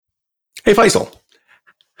Hey, Faisal,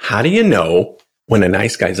 how do you know when a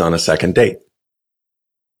nice guy's on a second date?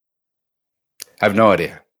 I have no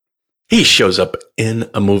idea. He shows up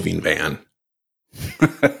in a moving van.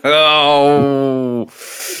 Oh,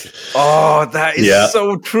 oh, that is Yeah.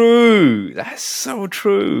 so true. That's so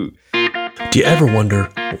true. Do you ever wonder,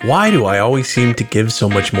 why do I always seem to give so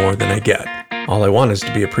much more than I get? All I want is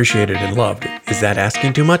to be appreciated and loved. Is that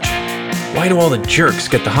asking too much? Why do all the jerks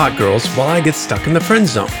get the hot girls while I get stuck in the friend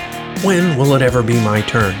zone? When will it ever be my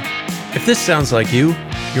turn? If this sounds like you,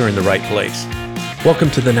 you're in the right place. Welcome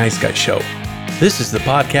to The Nice Guy Show. This is the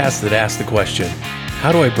podcast that asks the question,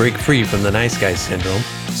 how do I break free from the nice guy syndrome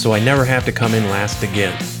so I never have to come in last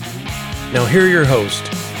again? Now here are your hosts,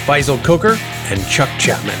 Faisal Coker and Chuck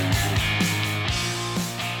Chapman.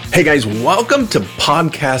 Hey guys, welcome to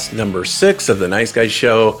podcast number 6 of The Nice Guy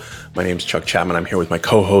Show. My name's Chuck Chapman. I'm here with my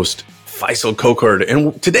co-host, Faisal Coker.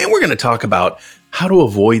 And today we're going to talk about how to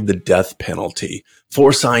avoid the death penalty.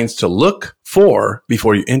 4 signs to look for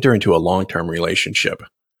before you enter into a long-term relationship.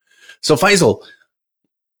 So Faisal,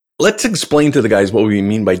 let's explain to the guys what we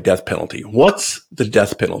mean by death penalty. What's the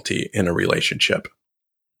death penalty in a relationship?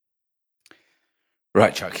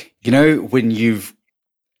 Right, Chuck. You know, when you've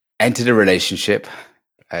entered a relationship,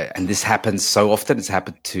 and this happens so often, it's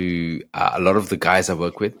happened to a lot of the guys I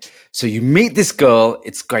work with. So you meet this girl,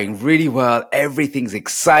 it's going really well, everything's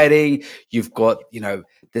exciting. You've got,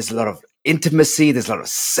 there's a lot of intimacy, there's a lot of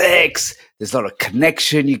sex, there's a lot of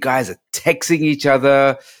connection. You guys are texting each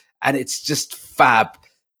other, and it's just fab.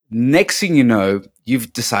 Next thing you know,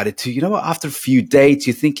 you've decided to, after a few dates,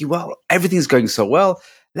 you're thinking, well, everything's going so well.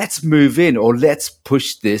 Let's move in, or let's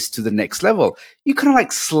push this to the next level. You kind of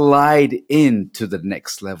like slide into the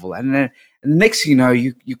next level. And then next thing you know,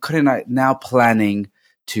 you kind of like now planning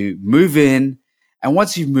to move in. And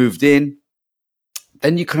once you've moved in,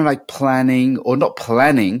 then you kind of like planning, or not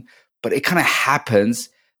planning, but it kind of happens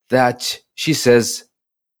that she says,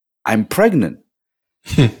 I'm pregnant.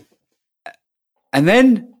 And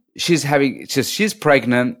then she's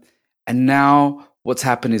pregnant. And now what's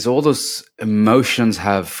happened is all those emotions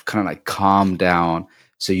have kind of like calmed down.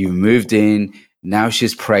 So you moved in, now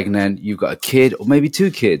she's pregnant, you've got a kid or maybe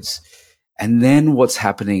 2 kids. And then what's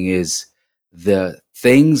happening is the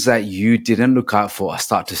things that you didn't look out for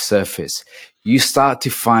start to surface. You start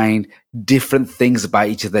to find different things about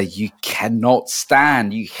each other you cannot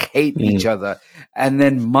stand. You hate each other. And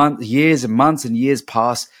then years and months and years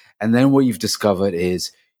pass. And then what you've discovered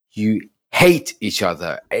is you hate each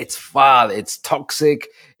other. It's foul. It's toxic.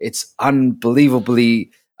 It's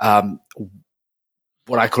unbelievably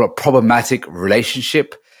what I call a problematic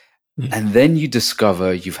relationship. And then you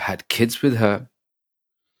discover you've had kids with her.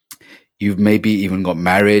 You've maybe even got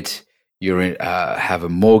married. Have a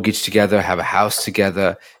mortgage together, have a house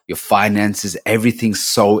together, your finances, everything's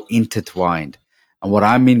so intertwined. And what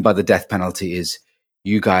I mean by the death penalty is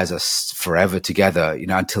you guys are forever together,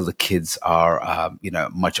 until the kids are,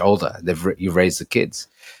 much older. You've raised the kids.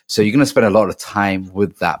 So you're going to spend a lot of time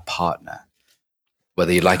with that partner,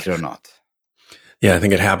 whether you like it or not. Yeah, I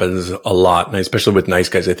think it happens a lot. And especially with nice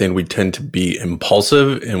guys, I think we tend to be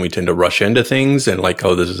impulsive and we tend to rush into things and like,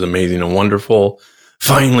 oh, this is amazing and wonderful.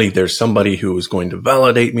 Finally, there's somebody who is going to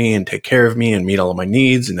validate me and take care of me and meet all of my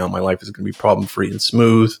needs. And now my life is going to be problem-free and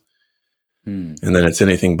smooth. And then it's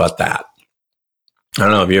anything but that. I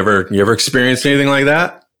don't know. Have you ever experienced anything like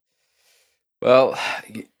that? Well,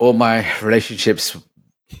 all my relationships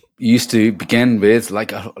used to begin with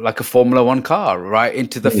like a Formula One car, right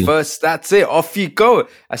into the first. That's it. Off you go.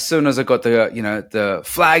 As soon as I got the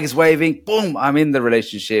flag is waving, boom, I'm in the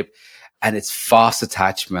relationship, and it's fast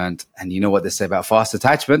attachment. And you know what they say about fast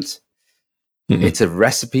attachment? It's a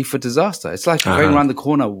recipe for disaster. It's like you're going around the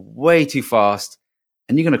corner way too fast,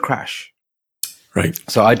 and you're going to crash. Right.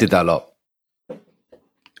 So I did that a lot.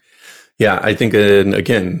 Yeah, I think,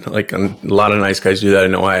 again, like a lot of nice guys do that. I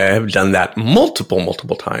know I have done that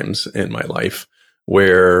multiple times in my life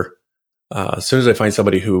where as soon as I find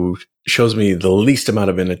somebody who shows me the least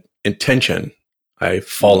amount of intention, I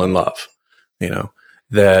fall in love,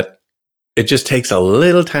 that it just takes a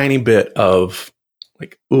little tiny bit of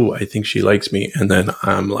like, ooh, I think she likes me. And then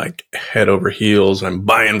I'm like head over heels. I'm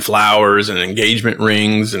buying flowers and engagement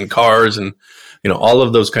rings and cars and, all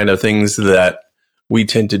of those kind of things that we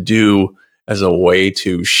tend to do as a way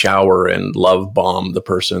to shower and love bomb the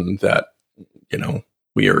person that,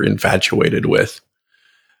 we are infatuated with.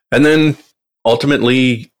 And then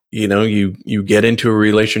ultimately, you get into a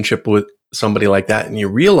relationship with somebody like that and you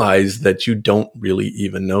realize that you don't really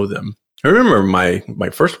even know them. I remember my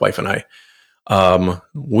first wife and I,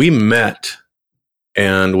 we met,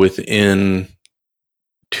 and within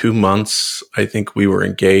 2 months, I think we were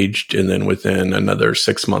engaged. And then within another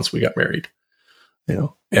 6 months, we got married,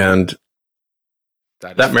 and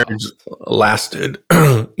that marriage lasted,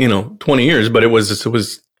 20 years, but it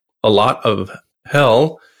was a lot of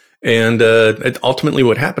hell. And ultimately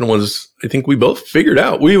what happened was, I think we both figured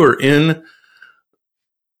out we were in,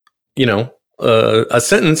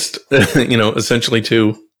 sentenced, essentially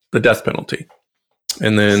to the death penalty.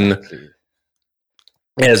 And then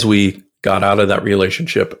as we got out of that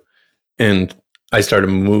relationship and I started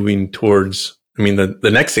moving towards,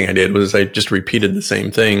 the next thing I did was I just repeated the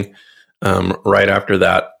same thing right after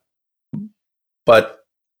that. But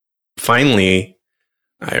finally,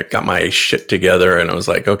 I got my shit together and I was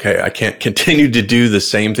like, okay, I can't continue to do the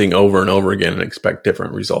same thing over and over again and expect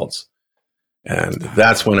different results. And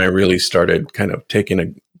that's when I really started kind of taking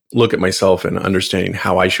a look at myself and understanding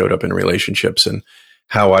how I showed up in relationships and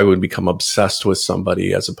how I would become obsessed with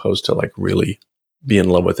somebody as opposed to like really be in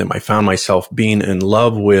love with them. I found myself being in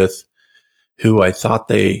love with who I thought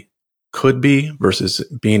they could be versus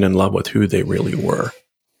being in love with who they really were.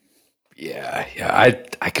 Yeah,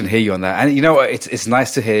 I can hear you on that. And it's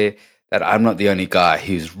nice to hear that I'm not the only guy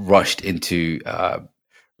who's rushed into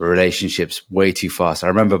relationships way too fast. I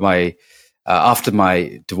remember after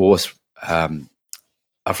my divorce,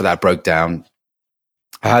 after that broke down,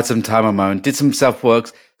 I had some time on my own, did some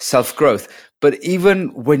self-work, self-growth. But even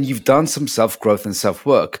when you've done some self-growth and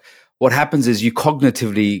self-work, what happens is you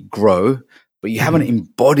cognitively grow, but you haven't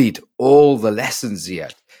embodied all the lessons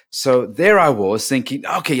yet. So there I was thinking,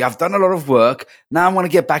 okay, I've done a lot of work. Now I want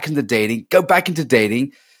to get back into dating, go back into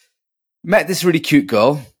dating. Met this really cute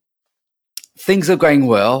girl. Things are going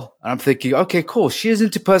well. And I'm thinking, okay, cool. She's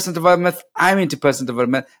into personal development. I'm into personal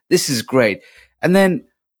development. This is great. And then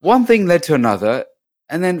one thing led to another.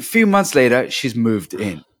 And then a few months later, she's moved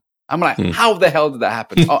in. I'm like, how the hell did that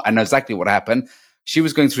happen? Oh, I know exactly what happened. She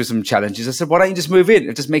was going through some challenges. I said, why don't you just move in?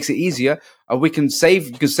 It just makes it easier. You can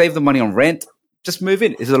save the money on rent. Just move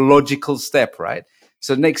in. It's a logical step, right?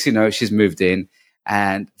 So next, she's moved in.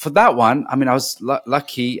 And for that one, I was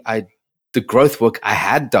lucky. The growth work I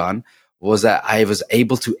had done was that I was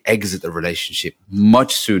able to exit the relationship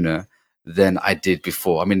much sooner than I did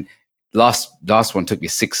before. Last one took me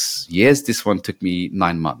 6 years. This one took me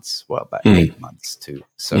 9 months. Well, about 8 months too.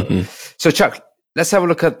 So, so Chuck, let's have a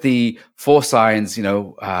look at the 4 signs,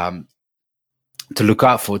 to look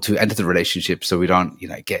out for to enter the relationship, so we don't,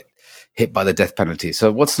 get hit by the death penalty.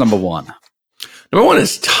 So, what's number 1? Number 1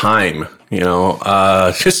 is time.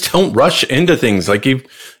 Just don't rush into things. Like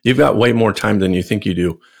you've got way more time than you think you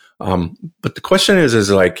do. But the question is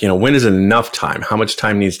like, when is enough time? How much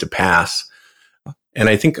time needs to pass? And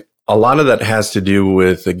I think a lot of that has to do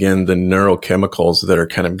with, again, the neurochemicals that are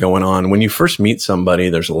kind of going on. When you first meet somebody,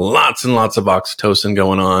 there's lots and lots of oxytocin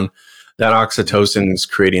going on. That oxytocin is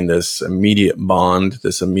creating this immediate bond,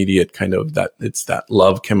 this immediate kind of it's that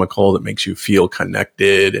love chemical that makes you feel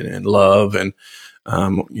connected and in love. And,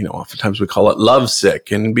 oftentimes we call it love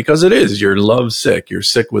sick. And because it is, you're love sick. You're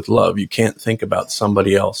sick with love. You can't think about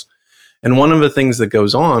somebody else. And one of the things that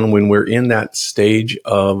goes on when we're in that stage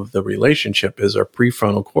of the relationship is our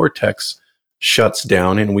prefrontal cortex shuts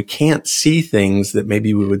down and we can't see things that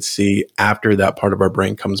maybe we would see after that part of our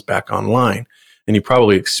brain comes back online. And you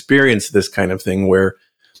probably experience this kind of thing where,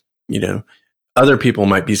 other people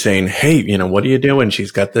might be saying, hey, what are you doing?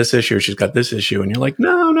 She's got this issue. She's got this issue. And you're like,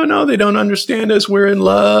 no, they don't understand us. We're in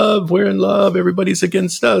love. We're in love. Everybody's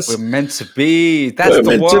against us. We're meant to be. That's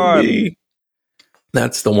the one.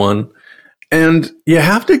 That's the one. And you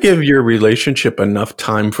have to give your relationship enough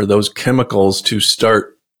time for those chemicals to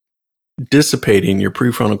start dissipating, your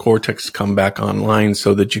prefrontal cortex to come back online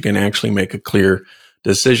so that you can actually make a clear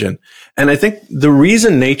decision. And I think the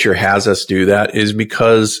reason nature has us do that is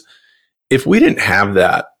because if we didn't have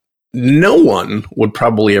that, no one would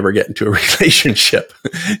probably ever get into a relationship.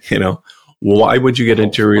 Why would you get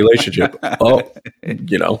into a relationship?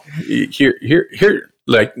 Here,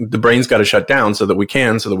 like the brain's got to shut down so that we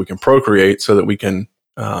can procreate, so that we can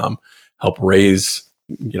help raise,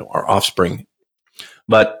 our offspring.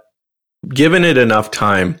 But given it enough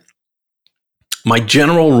time, my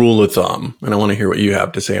general rule of thumb, and I want to hear what you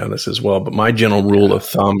have to say on this as well, but my general rule of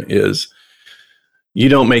thumb is you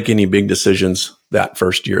don't make any big decisions that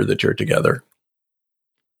first year that you're together.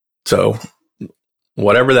 So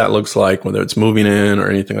whatever that looks like, whether it's moving in or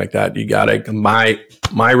anything like that, you gotta,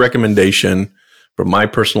 my recommendation from my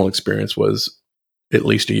personal experience was at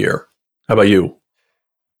least a year. How about you?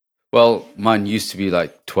 Well, mine used to be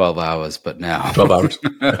like 12 hours, but now 12 hours.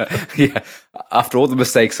 Yeah. After all the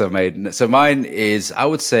mistakes I've made. So mine is, I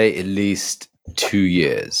would say, at least 2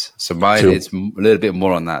 years. So mine is a little bit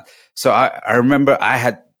more on that. So I remember I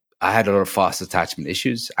had a lot of fast attachment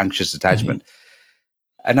issues, anxious attachment.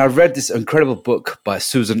 And I read this incredible book by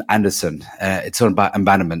Susan Anderson. It's on about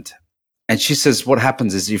abandonment. And she says what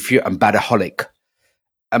happens is if you're abandaholics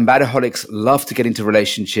love to get into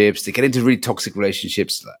relationships. They get into really toxic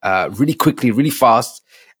relationships really quickly, really fast.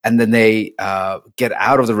 And then they get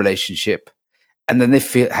out of the relationship. And then they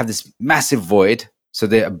have this massive void. So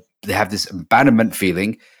they have this abandonment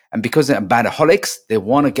feeling. And because they're abandaholics, they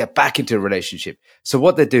want to get back into a relationship. So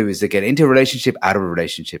what they do is they get into a relationship, out of a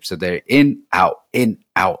relationship. So they're in, out, in,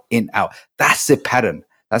 out, in, out. That's their pattern.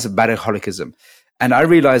 That's abandaholicism. And I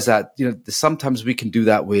realized that, sometimes we can do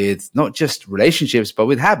that with not just relationships, but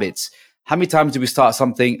with habits. How many times do we start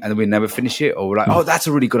something and then we never finish it? Or we're like, oh, that's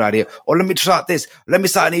a really good idea. Or let me start this. Let me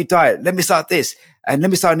start a new diet. Let me start this. And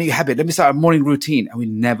let me start a new habit. Let me start a morning routine. And we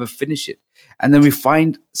never finish it. And then we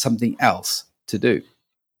find something else to do.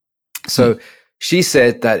 So she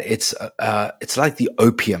said that it's like the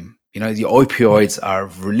opium. The opioids are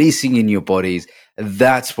releasing in your bodies.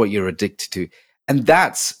 That's what you're addicted to.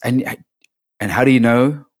 And how do you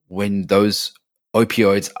know when those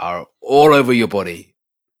opioids are all over your body?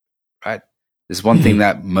 Right? There's one thing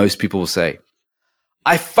that most people will say.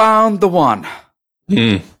 I found the one.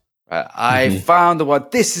 Right? I found the one.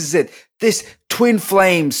 This is it. This twin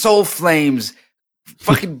flames, soul flames,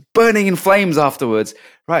 fucking burning in flames afterwards.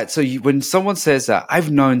 Right. So when someone says that, I've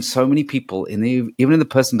known so many people even in the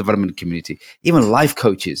personal development community, even life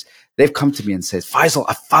coaches, they've come to me and said, Faisal,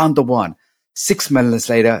 I found the one. 6 months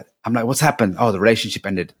later, I'm like, what's happened? Oh, the relationship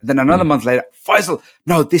ended. And then another month later, Faisal,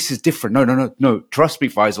 no, this is different. No. Trust me,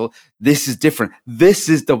 Faisal. This is different. This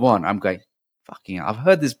is the one. I'm going, fucking hell, I've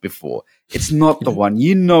heard this before. It's not the one.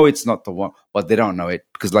 It's not the one, but they don't know it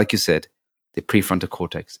because like you said, the prefrontal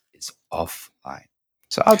cortex is offline.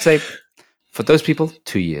 So I'd say for those people,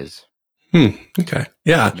 2 years. Okay.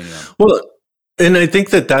 Yeah. Well, and I think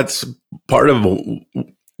that's part of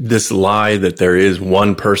this lie that there is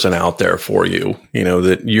one person out there for you,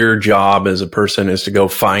 that your job as a person is to go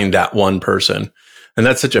find that one person. And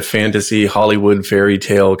that's such a fantasy Hollywood fairy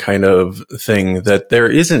tale kind of thing that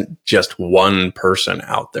there isn't just one person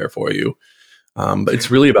out there for you. But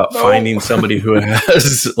it's really about finding somebody who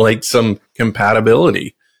has like some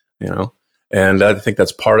compatibility, And I think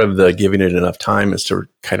that's part of the giving it enough time is to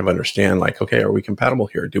kind of understand like, okay, are we compatible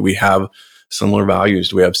here? Do we have similar values?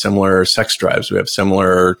 Do we have similar sex drives? Do we have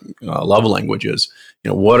similar love languages?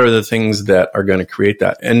 What are the things that are going to create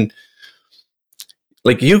that? And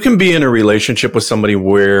like you can be in a relationship with somebody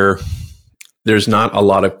where there's not a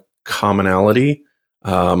lot of commonality,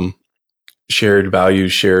 shared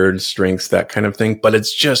values, shared strengths, that kind of thing. But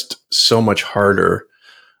it's just so much harder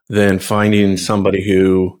than finding somebody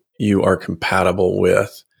who you are compatible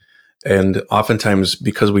with. And oftentimes,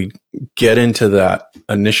 because we get into that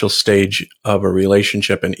initial stage of a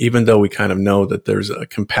relationship, and even though we kind of know that there's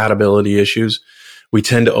compatibility issues, we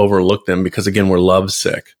tend to overlook them because, again, we're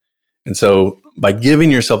lovesick. And so by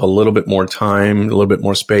giving yourself a little bit more time, a little bit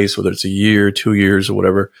more space, whether it's a year, 2 years, or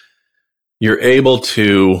whatever, you're able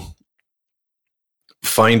to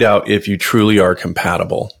find out if you truly are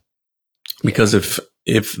compatible. Because if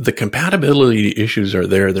the compatibility issues are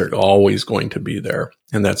there, they're always going to be there.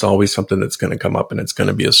 And that's always something that's going to come up and it's going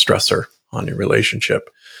to be a stressor on your relationship.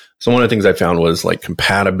 So one of the things I found was like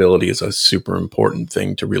compatibility is a super important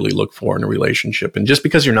thing to really look for in a relationship. And just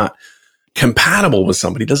because you're not compatible with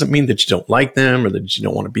somebody doesn't mean that you don't like them or that you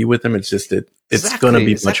don't want to be with them. It's just that it's going to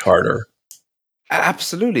be much harder.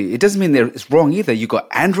 Absolutely. It doesn't mean that it's wrong either. You got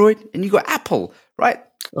Android and you got Apple, right?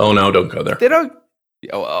 Oh, no, don't go there. They don't.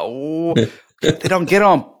 They don't get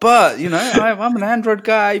on, but I'm an Android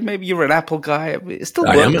guy. Maybe you're an Apple guy. It still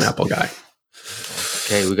works. I am an Apple guy.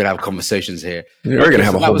 Okay, we're gonna have conversations here. We're gonna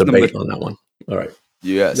have a whole debate on that one. All right.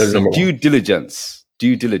 Yes. Due diligence.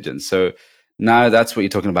 So now that's what you're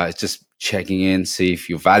talking about. It's just checking in, see if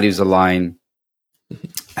your values align.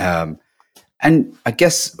 And I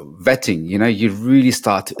guess vetting. You really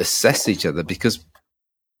start to assess each other because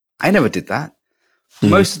I never did that.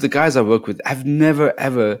 Most of the guys I work with have never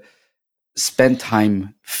ever spent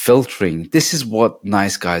time filtering. This is what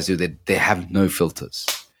nice guys do. They have no filters.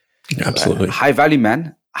 Absolutely. High value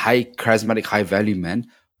men, high charismatic, high value men,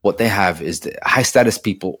 what they have is the high status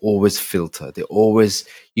people always filter.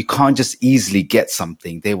 You can't just easily get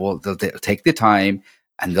something. They'll take their time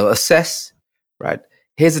and they'll assess, right?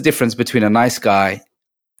 Here's the difference between a nice guy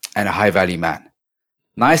and a high value man.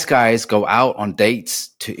 Nice guys go out on dates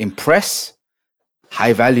to impress.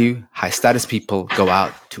 High value, high status people go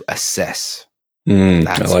out to assess. I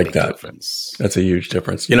like that. Difference. That's a huge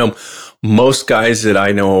difference. Most guys that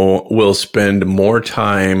I know will spend more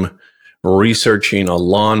time researching a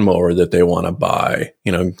lawnmower that they want to buy.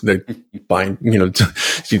 They're buying,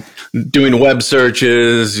 doing web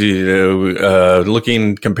searches,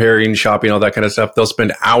 looking, comparing, shopping, all that kind of stuff. They'll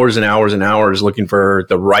spend hours and hours and hours looking for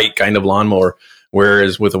the right kind of lawnmower.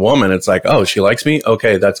 Whereas with a woman, it's like, oh, she likes me.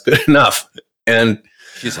 Okay, that's good enough. And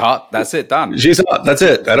she's hot. That's it. Done. She's hot. That's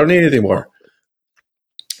it. I don't need anything more.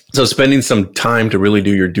 So spending some time to really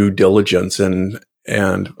do your due diligence and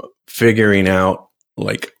figuring out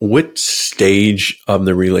like which stage of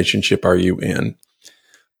the relationship are you in.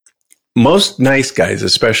 Most nice guys,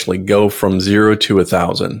 especially, go from 0 to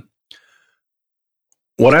 1,000.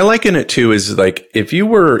 What I liken it to is like if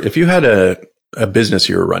you had a business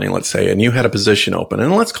you were running, let's say, and you had a position open,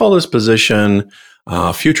 and let's call this position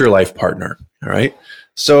future life partner. All right.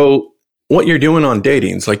 So what you're doing on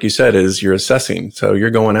datings, like you said, is you're assessing. So you're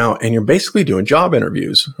going out and you're basically doing job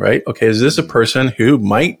interviews, right? Okay. Is this a person who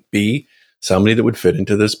might be somebody that would fit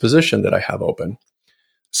into this position that I have open?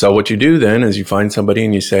 So what you do then is you find somebody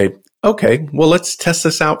and you say, okay, well, let's test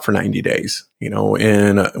this out for 90 days.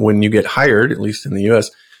 And when you get hired, at least in the US,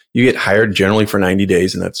 you get hired generally for 90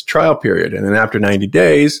 days, and that's a trial period. And then after 90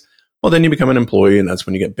 days, well, then you become an employee, and that's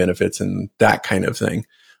when you get benefits and that kind of thing.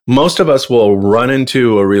 Most of us will run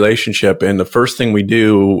into a relationship, and the first thing we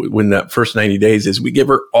do when that first 90 days is we give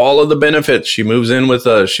her all of the benefits. She moves in with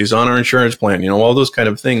us. She's on our insurance plan, all those kind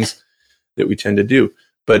of things that we tend to do.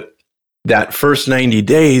 But that first 90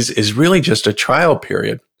 days is really just a trial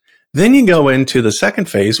period. Then you go into the second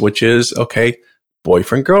phase, which is, okay,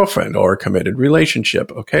 boyfriend, girlfriend, or committed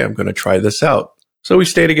relationship. Okay, I'm going to try this out. So we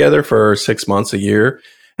stay together for 6 months, a year.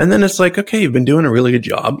 And then it's like, okay, you've been doing a really good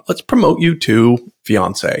job. Let's promote you to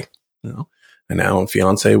fiance. And now in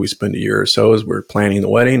fiance, we spend a year or so as we're planning the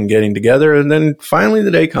wedding and getting together. And then finally the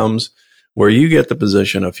day comes where you get the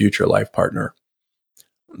position of future life partner.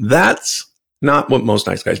 That's not what most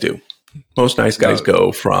nice guys do. Most nice guys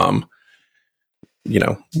go from,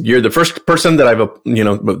 you're the first person that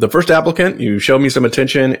the first applicant, you show me some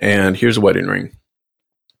attention, and here's a wedding ring.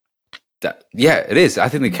 Yeah, it is. I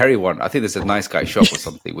think they carry one. I think there's a nice guy shop or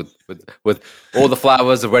something with all the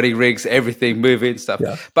flowers, the wedding rings, everything, moving stuff.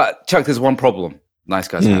 Yeah. But Chuck, there's one problem nice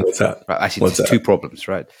guys have. What's that? Right, actually, there's two problems,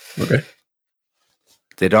 right? Okay.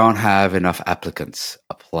 They don't have enough applicants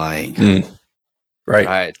applying.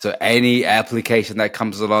 Right. So any application that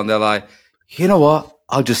comes along, they're like, you know what?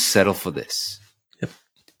 I'll just settle for this. Yep.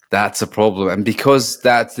 That's a problem. And because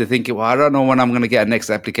they're thinking, well, I don't know when I'm going to get a next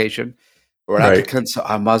application or an applicant, so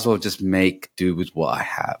I might as well just make do with what I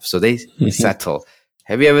have. So they settle.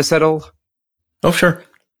 Have you ever settled? Oh, sure.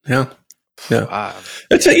 Yeah.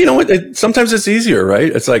 It's sometimes it's easier,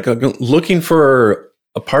 right? It's like looking for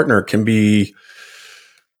a partner can be,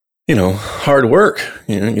 hard work.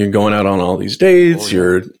 You're going out on all these dates.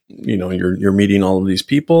 You're meeting all of these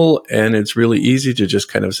people, and it's really easy to just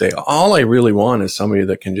kind of say, all I really want is somebody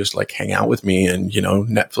that can just like hang out with me and,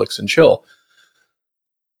 Netflix and chill.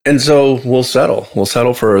 And so we'll settle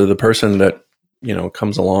for the person that,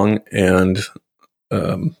 comes along and,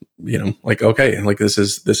 like, okay, like this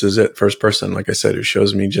is it. First person, like I said, who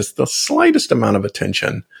shows me just the slightest amount of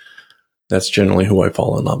attention. That's generally who I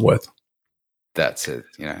fall in love with. That's it.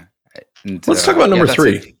 And, let's talk about number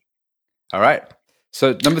 3. It. All right.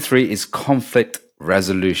 So number 3 is conflict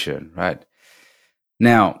resolution, right?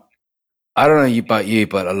 Now, I don't know about you,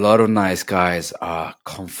 but a lot of nice guys are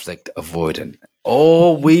conflict avoidant.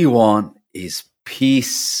 All we want is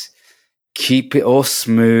peace, keep it all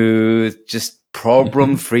smooth, just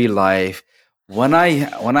problem-free life. When I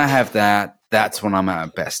have that, that's when I'm at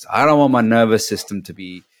my best. I don't want my nervous system to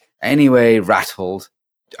be anyway rattled.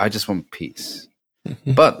 I just want peace.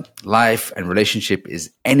 But life and relationship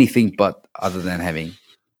is anything but other than having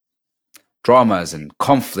dramas and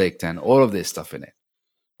conflict and all of this stuff in it.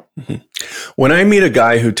 When I meet a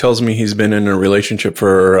guy who tells me he's been in a relationship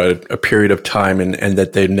for a period of time and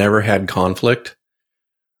that they've never had conflict,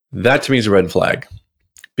 that to me is a red flag.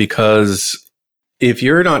 Because if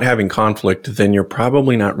you're not having conflict, then you're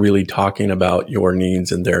probably not really talking about your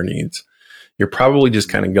needs and their needs. You're probably just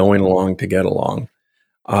kind of going along to get along.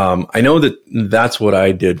 I know that that's what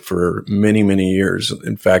I did for many, many years.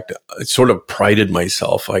 In fact, I sort of prided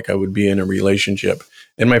myself like I would be in a relationship.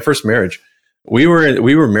 In my first marriage, we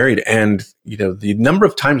were married, and the number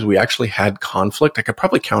of times we actually had conflict, I could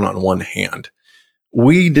probably count on one hand.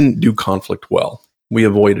 We didn't do conflict well. We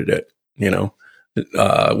avoided it.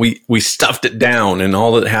 We stuffed it down, and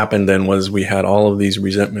all that happened then was we had all of these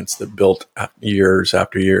resentments that built years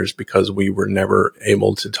after years because we were never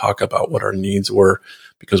able to talk about what our needs were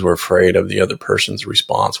because we're afraid of the other person's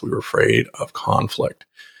response. We were afraid of conflict.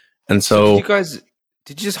 And so did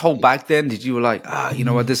you just hold back then? Did you like, you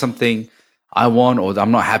know what, there's something I want or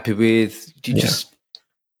I'm not happy with. You just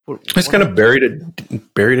kind of buried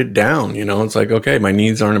it down. It's like, okay, my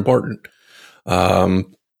needs aren't important.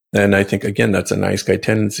 And I think, again, that's a nice guy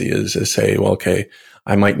tendency, is to say, well, okay,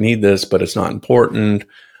 I might need this, but it's not important.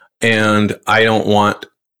 And I don't want,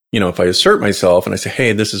 if I assert myself and I say,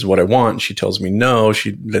 hey, this is what I want, she tells me no,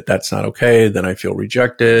 that's not okay, then I feel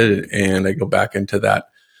rejected. And I go back into that,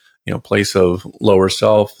 place of lower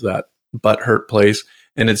self, that butthurt place.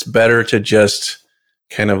 And it's better to just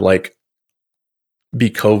kind of like be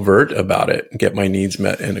covert about it and get my needs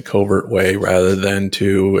met in a covert way rather than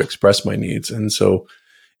to express my needs. And so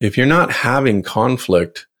if you're not having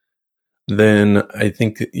conflict, then I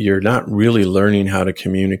think you're not really learning how to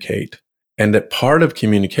communicate. And that part of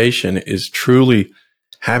communication is truly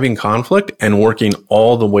having conflict and working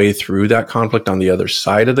all the way through that conflict on the other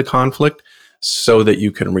side of the conflict so that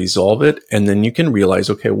you can resolve it. And then you can realize,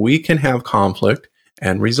 okay, we can have conflict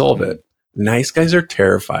and resolve it. Nice guys are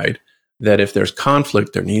terrified that if there's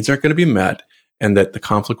conflict, their needs aren't going to be met and that the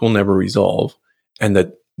conflict will never resolve and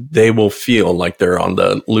that they will feel like they're on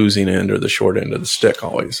the losing end or the short end of the stick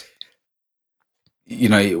always.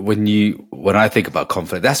 When I think about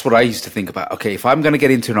conflict, that's what I used to think about. Okay, if I'm going to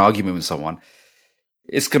get into an argument with someone,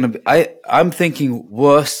 it's going to be, I'm thinking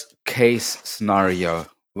worst case scenario.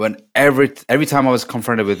 When every time I was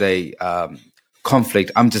confronted with a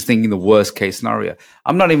conflict, I'm just thinking the worst case scenario.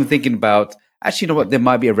 I'm not even thinking about, actually, you know what, there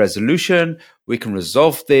might be a resolution. We can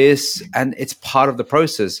resolve this. And it's part of the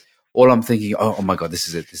process. All I'm thinking, oh my God, this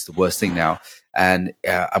is it. This is the worst thing now. And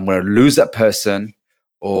I'm going to lose that person,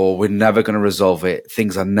 or we're never going to resolve it.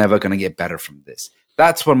 Things are never going to get better from this.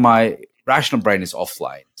 That's when my rational brain is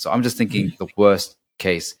offline. So I'm just thinking the worst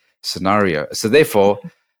case scenario. So therefore,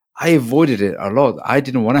 I avoided it a lot. I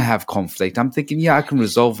didn't want to have conflict. I'm thinking, yeah, I can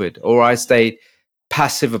resolve it. Or I stayed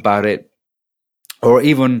passive about it. Or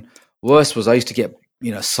even worse was I used to get,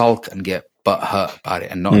 sulk and get butthurt about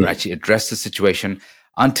it and not actually address the situation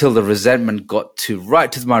until the resentment got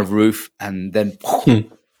right to my roof, and then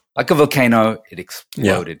like a volcano, it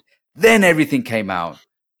exploded. Yeah. Then everything came out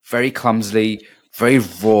very clumsily, very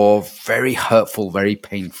raw, very hurtful, very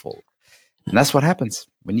painful. And that's what happens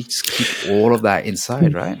when you just keep all of that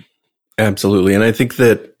inside, right? Absolutely. And I think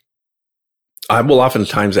that I will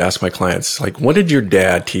oftentimes ask my clients, like, what did your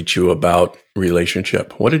dad teach you about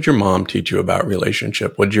relationship? What did your mom teach you about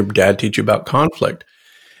relationship? What did your dad teach you about conflict?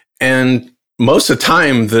 And most of the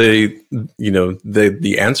time,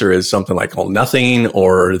 the answer is something like, well, nothing,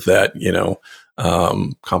 or that,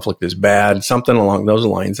 conflict is bad, something along those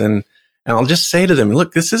lines. And I'll just say to them,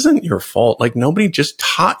 look, this isn't your fault. Like, nobody just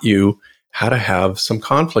taught you how to have some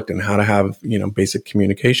conflict and how to have, basic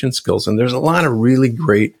communication skills. And there's a lot of really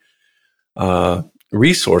great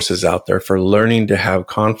resources out there for learning to have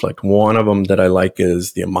conflict. One of them that I like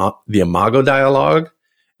is the Imago dialogue.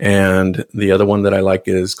 And the other one that I like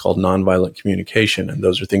is called nonviolent communication. And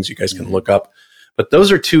those are things you guys can look up. But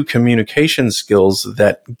those are two communication skills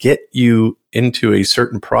that get you into a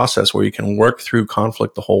certain process where you can work through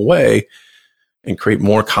conflict the whole way and create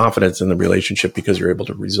more confidence in the relationship because you're able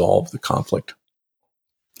to resolve the conflict.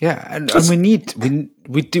 Yeah, and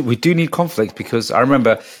we do need conflict, because I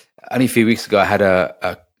remember only a few weeks ago I had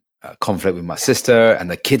a conflict with my sister, and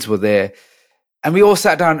the kids were there. And we all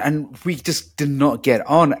sat down and we just did not get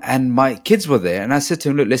on. And my kids were there. And I said to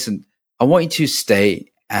him, look, listen, I want you to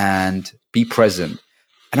stay and be present.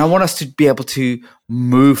 And I want us to be able to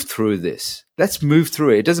move through this. Let's move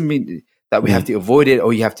through it. It doesn't mean that we have to avoid it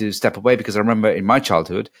or you have to step away. Because I remember in my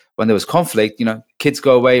childhood, when there was conflict, kids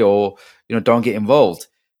go away or, don't get involved.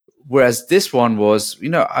 Whereas this one was,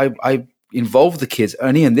 I involved the kids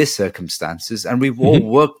only in this circumstances, and we've all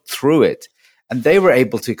worked through it. And they were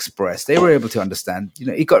able to express, they were able to understand,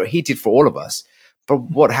 it got heated for all of us. But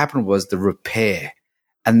what happened was the repair.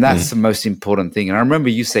 And that's the most important thing. And I remember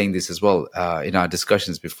you saying this as well in our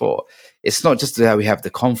discussions before. It's not just that we have the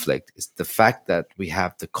conflict. It's the fact that we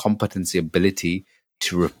have the competency, ability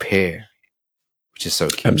to repair, which is so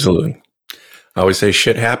key. Absolutely. I always say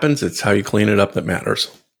shit happens. It's how you clean it up that matters.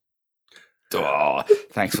 Oh,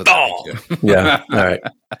 thanks for that. Yeah. All right.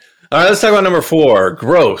 Let's talk about number 4,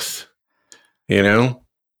 growth.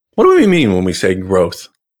 What do we mean when we say growth?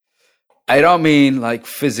 I don't mean like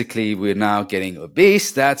physically we're now getting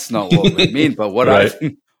obese. That's not what we mean. But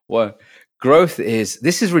what growth is,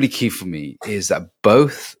 this is really key for me, is that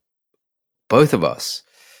both of us,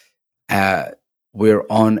 we're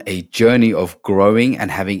on a journey of growing and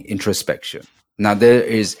having introspection. Now, there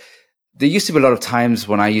used to be a lot of times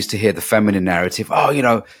when I used to hear the feminine narrative,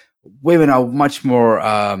 women are much more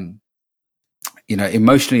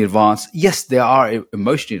emotionally advanced. Yes, they are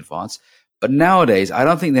emotionally advanced, But nowadays, I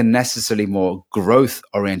don't think they're necessarily more growth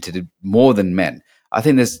oriented more than men. I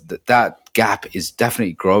think that gap is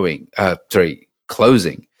definitely closing.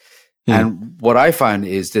 And what I find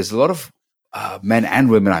is there's a lot of men and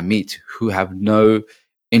women I meet who have no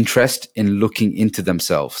interest in looking into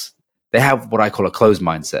themselves. They have what I call a closed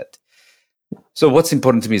mindset. So what's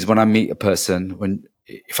important to me is when I meet a person,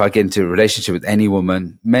 if I get into a relationship with any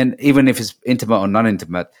woman, men, even if it's intimate or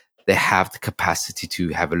non-intimate, they have the capacity to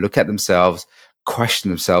have a look at themselves,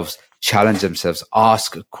 question themselves, challenge themselves,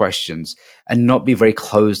 ask questions, and not be very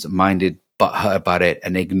closed-minded, butthurt about it,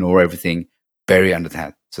 and ignore everything, bury under the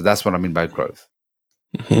hand. So that's what I mean by growth.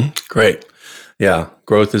 Mm-hmm. Great. Yeah.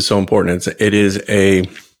 Growth is so important. It is a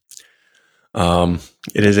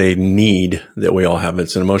need that we all have.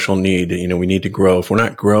 It's an emotional need. We need to grow. If we're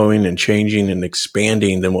not growing and changing and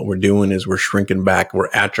expanding, then what we're doing is we're shrinking back. We're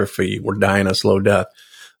atrophy. We're dying a slow death.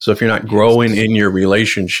 So if you're not growing in your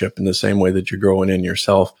relationship in the same way that you're growing in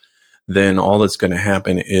yourself, then all that's going to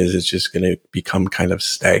happen is it's just going to become kind of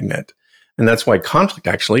stagnant. And that's why conflict,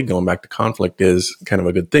 actually, going back to conflict, is kind of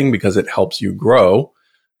a good thing because it helps you grow.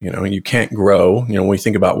 You can't grow. When we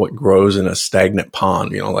think about what grows in a stagnant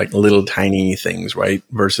pond, like little tiny things, right?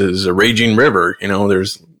 Versus a raging river,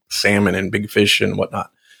 there's salmon and big fish and whatnot.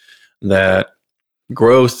 That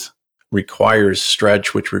growth requires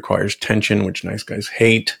stretch, which requires tension, which nice guys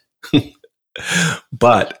hate.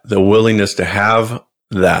 But the willingness to have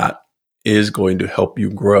that is going to help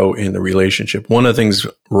you grow in the relationship. One of the things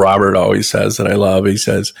Robert always says that I love, he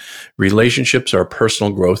says, relationships are a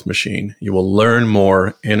personal growth machine. You will learn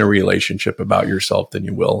more in a relationship about yourself than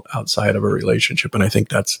you will outside of a relationship. And I think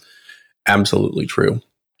that's absolutely true.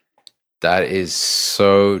 That is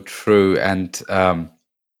so true. And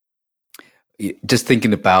just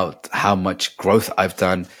thinking about how much growth I've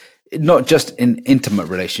done, not just in intimate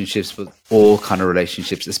relationships, but all kind of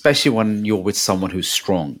relationships, especially when you're with someone who's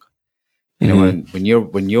strong. When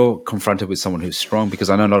you're confronted with someone who's strong, because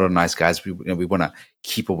I know a lot of nice guys, we want to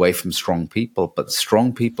keep away from strong people, but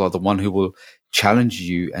strong people are the one who will challenge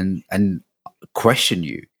you and question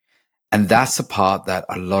you. And that's the part that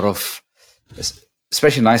a lot of,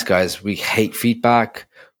 especially nice guys, we hate feedback.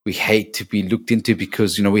 We hate to be looked into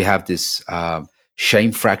because, we have this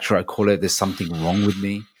shame fracture, I call it. There's something wrong with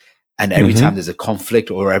me. And every time there's a conflict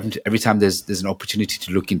or every time there's an opportunity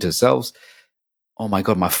to look into ourselves, oh my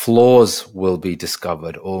God, my flaws will be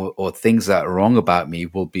discovered or things that are wrong about me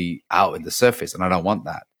will be out in the surface. And I don't want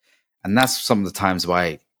that. And that's some of the times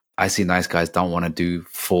why I see nice guys don't want to do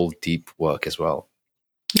full deep work as well.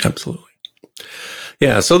 Absolutely.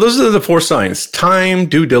 Yeah. So those are the 4 signs: time,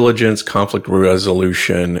 due diligence, conflict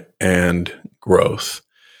resolution, and growth.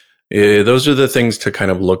 Those are the things to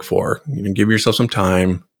kind of look for. Give yourself some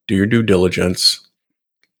time, do your due diligence,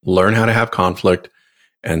 learn how to have conflict,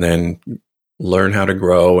 and then learn how to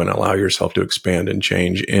grow and allow yourself to expand and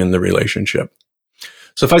change in the relationship.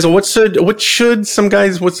 So Faisal, what should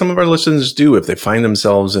some of our listeners do if they find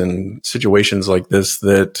themselves in situations like this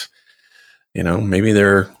that, maybe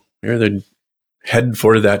they're headed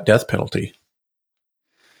for that death penalty?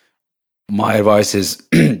 My advice is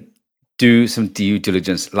do some due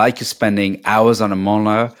diligence. Like you're spending hours on a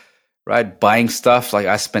mono, right? Buying stuff. Like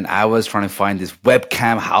I spent hours trying to find this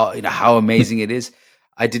webcam, how amazing it is.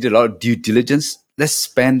 I did a lot of due diligence. Let's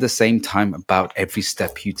spend the same time about every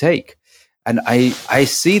step you take. And I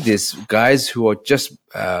see this, guys who are just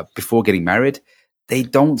before getting married, they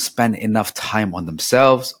don't spend enough time on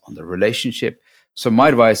themselves, on the relationship. So my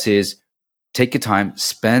advice is take your time,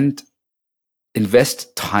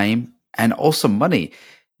 invest time and also money.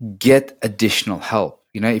 Get additional help.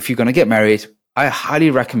 If you're going to get married, I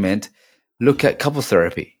highly recommend look at couples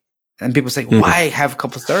therapy. And people say, why have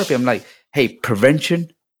couples therapy? I'm like, hey,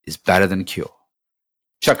 prevention is better than cure.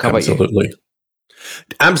 Chuck, how about you?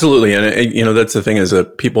 Absolutely. And, that's the thing is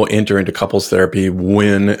that people enter into couples therapy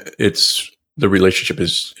when the relationship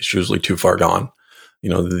is usually too far gone.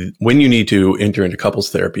 When you need to enter into couples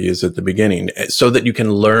therapy is at the beginning so that you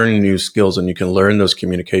can learn new skills and you can learn those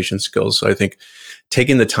communication skills. So I think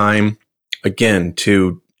taking the time, again,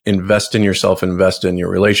 to invest in yourself, invest in your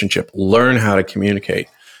relationship, learn how to communicate.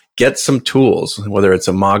 Get some tools, whether it's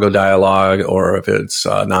Imago dialogue or if it's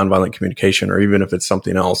nonviolent communication or even if it's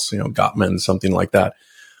something else, Gottman, something like that.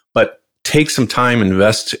 But take some time,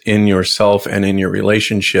 invest in yourself and in your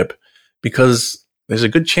relationship because there's a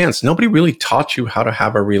good chance nobody really taught you how to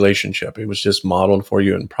have a relationship. It was just modeled for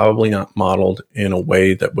you and probably not modeled in a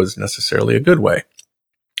way that was necessarily a good way.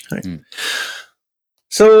 Right.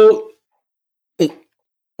 So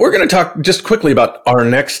we're going to talk just quickly about our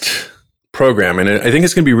next program. And I think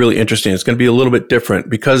it's going to be really interesting. It's going to be a little bit different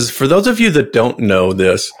because for those of you that don't know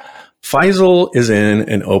this, Faisal is in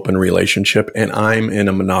an open relationship and I'm in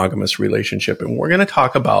a monogamous relationship. And we're going to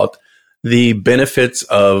talk about the benefits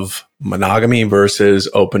of monogamy versus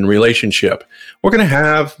open relationship. We're going to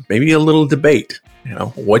have maybe a little debate,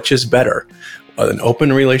 which is better, an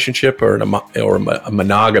open relationship or a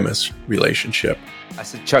monogamous relationship. I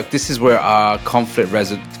said, Chuck, this is where our conflict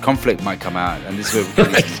might come out. And this is where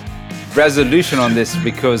we're going to resolution on this,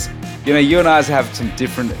 because you and I have some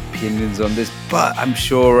different opinions on this, but I'm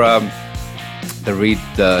sure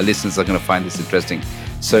the listeners are going to find this interesting.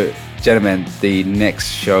 So, gentlemen, the next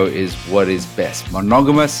show is what is best,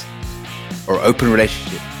 monogamous or open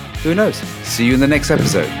relationship? Who knows? See you in the next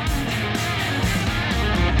episode.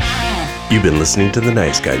 You've been listening to The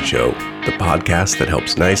Nice Guy Show, the podcast that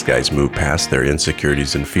helps nice guys move past their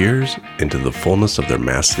insecurities and fears into the fullness of their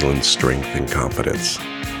masculine strength and confidence.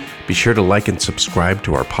 Be sure to like and subscribe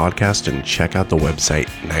to our podcast and check out the website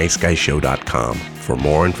niceguyshow.com for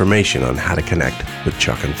more information on how to connect with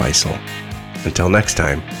Chuck and Faisal. Until next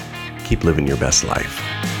time, keep living your best life.